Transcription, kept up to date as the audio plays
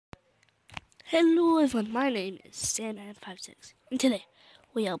Hello everyone, my name is Sandman56, and today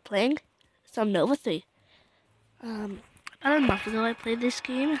we are playing some Nova 3. About a month ago I played this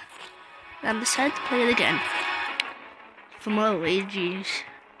game, and I decided to play it again for more wages,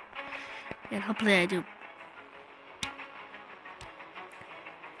 and hopefully I do.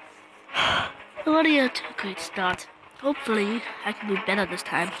 Already a great start. Hopefully I can do better this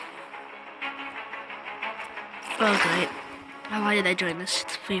time. Oh great, why did I join this?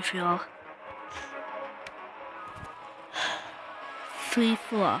 It's free for all. Free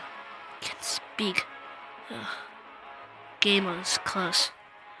for all. Can't speak. Ugh. Game was close.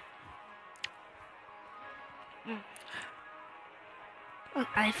 Oh,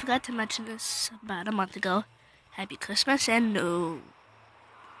 I forgot to mention this about a month ago. Happy Christmas and New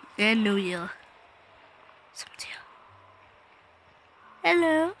Year. Someone's here.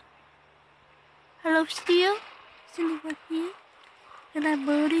 Hello? Hello, Steel? Is anyone here? Can I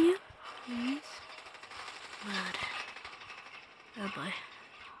murder you? Please? Murder. Oh boy.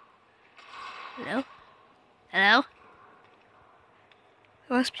 Hello? Hello?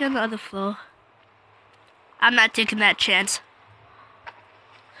 I must be on the other floor. I'm not taking that chance.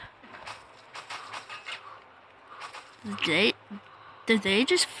 Did they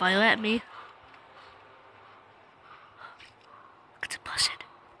just fire at me? Look at the buzzard.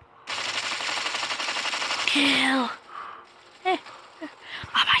 Kill! Hey.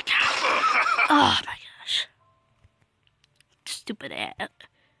 Oh my god. Oh my gosh. Stupid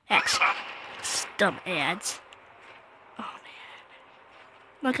ads. Dumb ads. Oh man.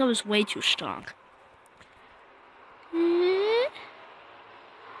 Like I was way too strong.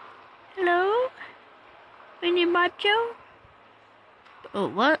 Hello? Any macho? Oh,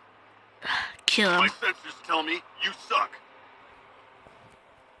 what? Kill him. My sensors tell me you suck.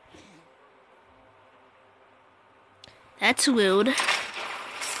 That's rude.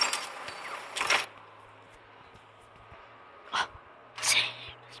 Oh,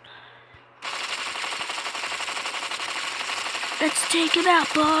 let's take it out,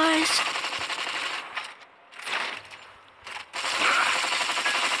 boys.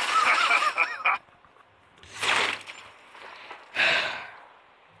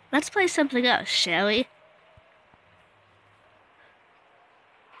 Let's play something else, shall we?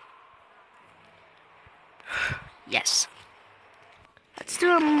 Yes. Let's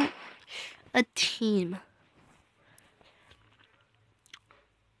do a team.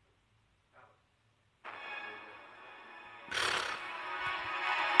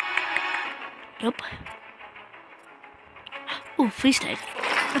 Nope. Ooh, freeze tag.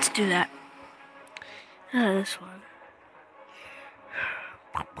 Let's do that. This one.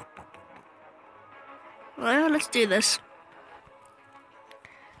 Well, let's do this.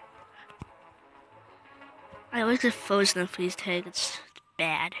 I always get frozen in freeze tag. It's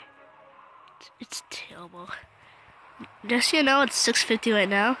bad. It's terrible. Just so you know, it's 6:50 right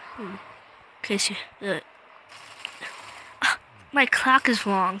now. In case you... my clock is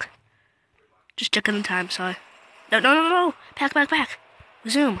wrong. Just checking the time, sorry. No. Back.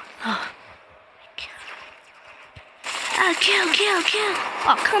 Resume. Oh. Kill.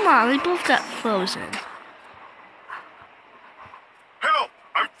 Oh, come on. We both got frozen. Help!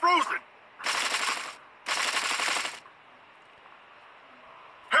 I'm frozen!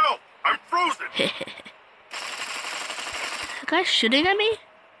 Help! I'm frozen! The guy's shooting at me?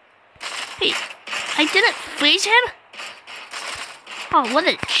 Hey, I didn't freeze him? Oh, what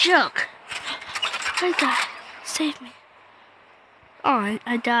a joke. My God, save me. Oh,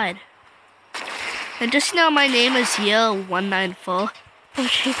 I died. And just know my name is Yale194. Oh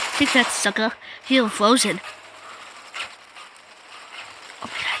shit, take that sucker. You're frozen. Oh my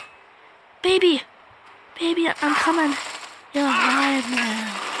god. Baby, I'm coming. You're alive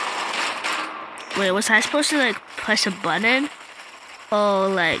now. Wait, was I supposed to like press a button? Or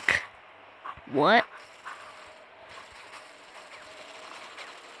like, what?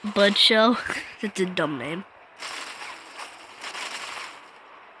 Bud Show? That's a dumb name.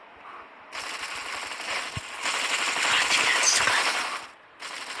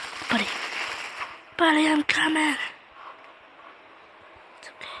 Buddy, I'm coming. It's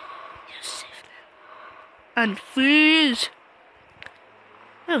okay. You're safe now. Unfreeze.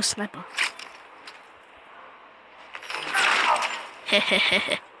 Oh, sniper.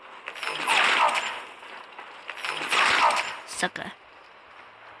 Hehehe. Sucker.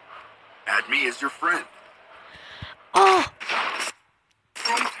 Add me as your friend. Oh,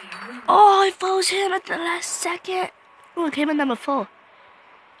 I froze him at the last second. Oh, it came in number 4.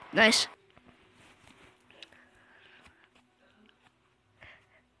 Nice.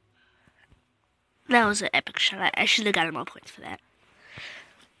 That was an epic shot. I should have gotten more points for that.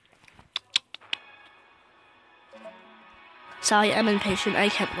 Sorry, I'm impatient. I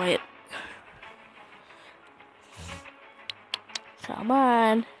can't wait. Come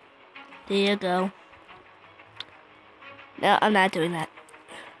on. There you go. No, I'm not doing that.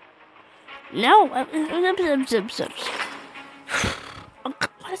 No. Why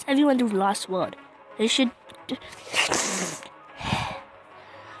does everyone do Lost World? They should.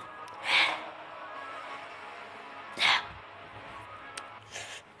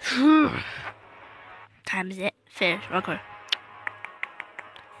 Time is it? Finish. Okay.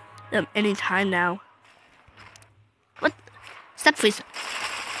 Any time now. What? Stop freezing.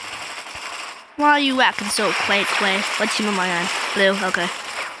 Why are you acting so quiet? What team am I on? Blue. Okay.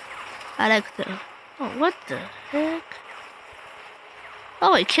 I like the. Oh, what the heck?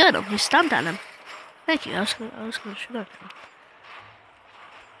 Oh, I killed him. He stomped on him. Thank you. I was gonna shoot at him.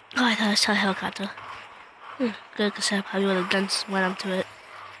 Oh, I thought I saw a helicopter. Good, because I probably would have done went up to it.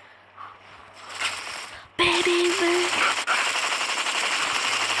 Baby, baby.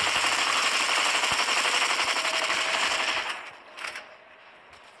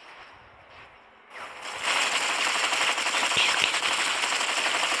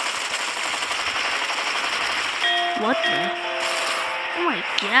 What the? Oh my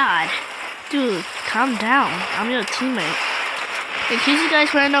god. Dude, calm down. I'm your teammate. In case you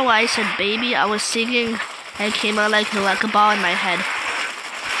guys want to know why I said baby, I was singing and it came out like a ball in my head.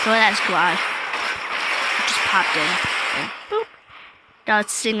 So that's why. It just popped in. And boop. Now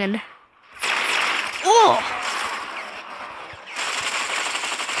it's singing. Oh!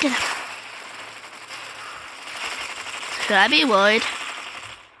 Get up. Should I be worried?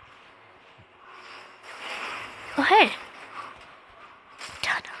 Oh, hey.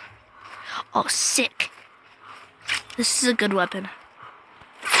 Done. Oh, sick. This is a good weapon.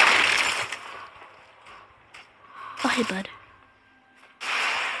 Oh, hey, bud.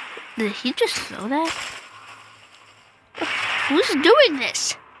 Did he just throw that? Who's doing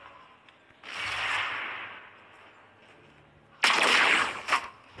this?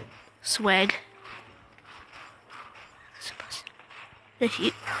 Swag.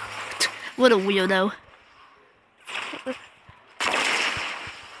 What a weirdo.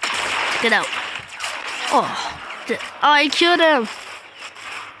 Get out. Oh, I killed him.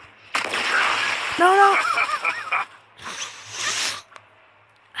 No.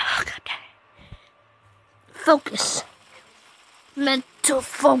 Oh, God. Focus. Mental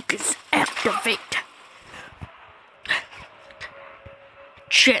focus. Activate.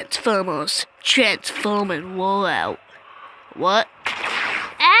 Transformers. Transform and roll out. What?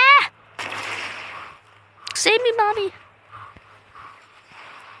 Ah! Save me, mommy.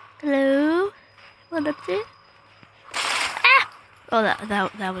 Hello? What up there? Ah! Oh,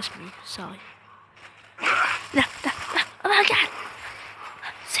 that was me. Sorry. No. Oh my God!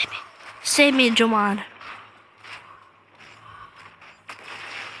 Save me. Save me, Juwan.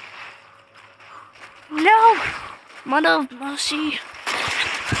 No! Mother of mercy.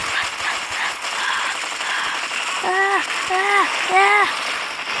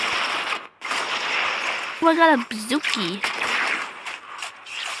 Oh, I got a bazooki.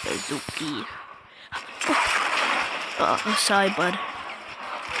 Oh, sorry, bud.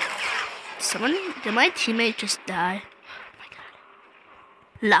 Did my teammate just die? Oh my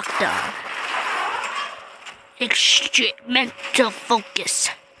God. Lockdown. Extreme mental focus.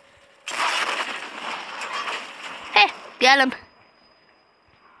 Hey, get him.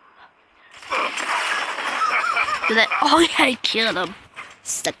 Oh yeah, I killed him.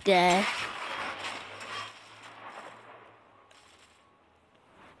 Sucker.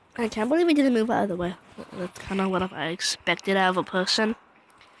 I can't believe we didn't move out of the way. That's kind of what I expected out of a person.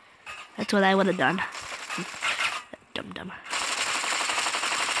 That's what I would have done. Dumb.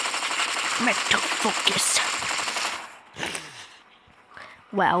 Mental focus.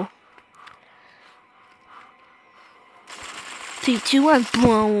 Wow. 3, 2, 1.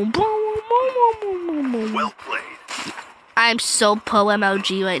 Well played. I'm so pro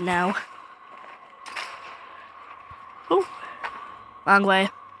MLG right now. Oh, wrong way.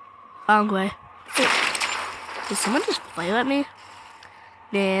 Wait, did someone just fire at me?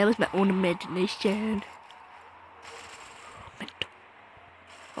 Nah, it was my own imagination.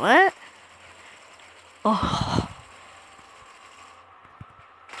 What? Oh.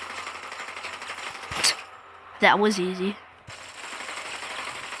 That was easy.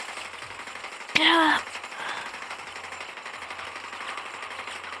 Get up.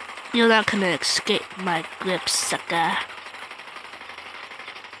 You're not gonna escape my grip, sucker.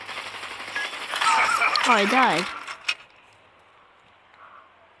 Oh, I died.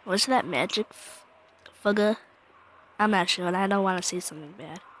 Was that magic figure? I'm not sure, and I don't want to say something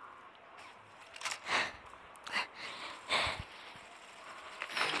bad.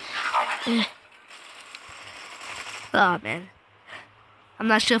 Oh man. I'm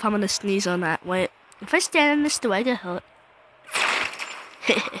not sure if I'm gonna sneeze on that. Wait. If I stand in this, do I get hurt?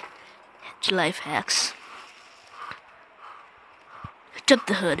 Life hacks. Jump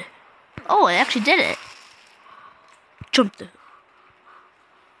the hood. Oh, I actually did it. Jump the hood.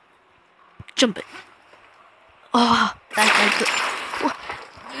 Jump it. Oh, that's good.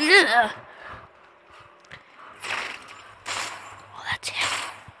 Yeah. Oh, that's it.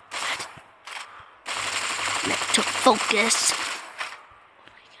 Mental focus. Oh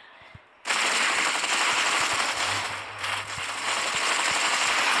my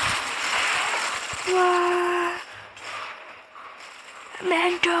god.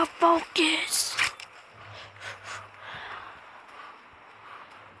 Mental focus.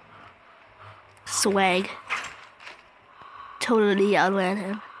 Swag. Totally outran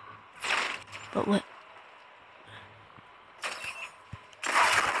him. But what?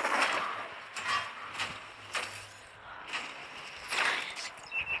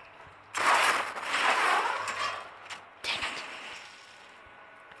 Dang it.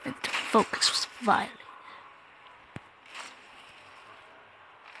 Mental focus was violated.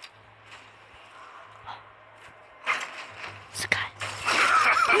 This guy.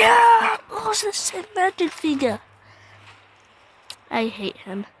 No! Oh, it's the same magic figure. I hate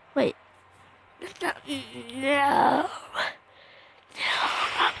him. Wait. No. No.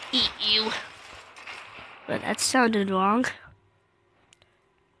 I'll eat you. But that sounded wrong.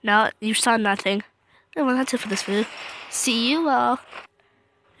 No, you saw nothing. Well, that's it for this video. See you all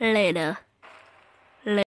later.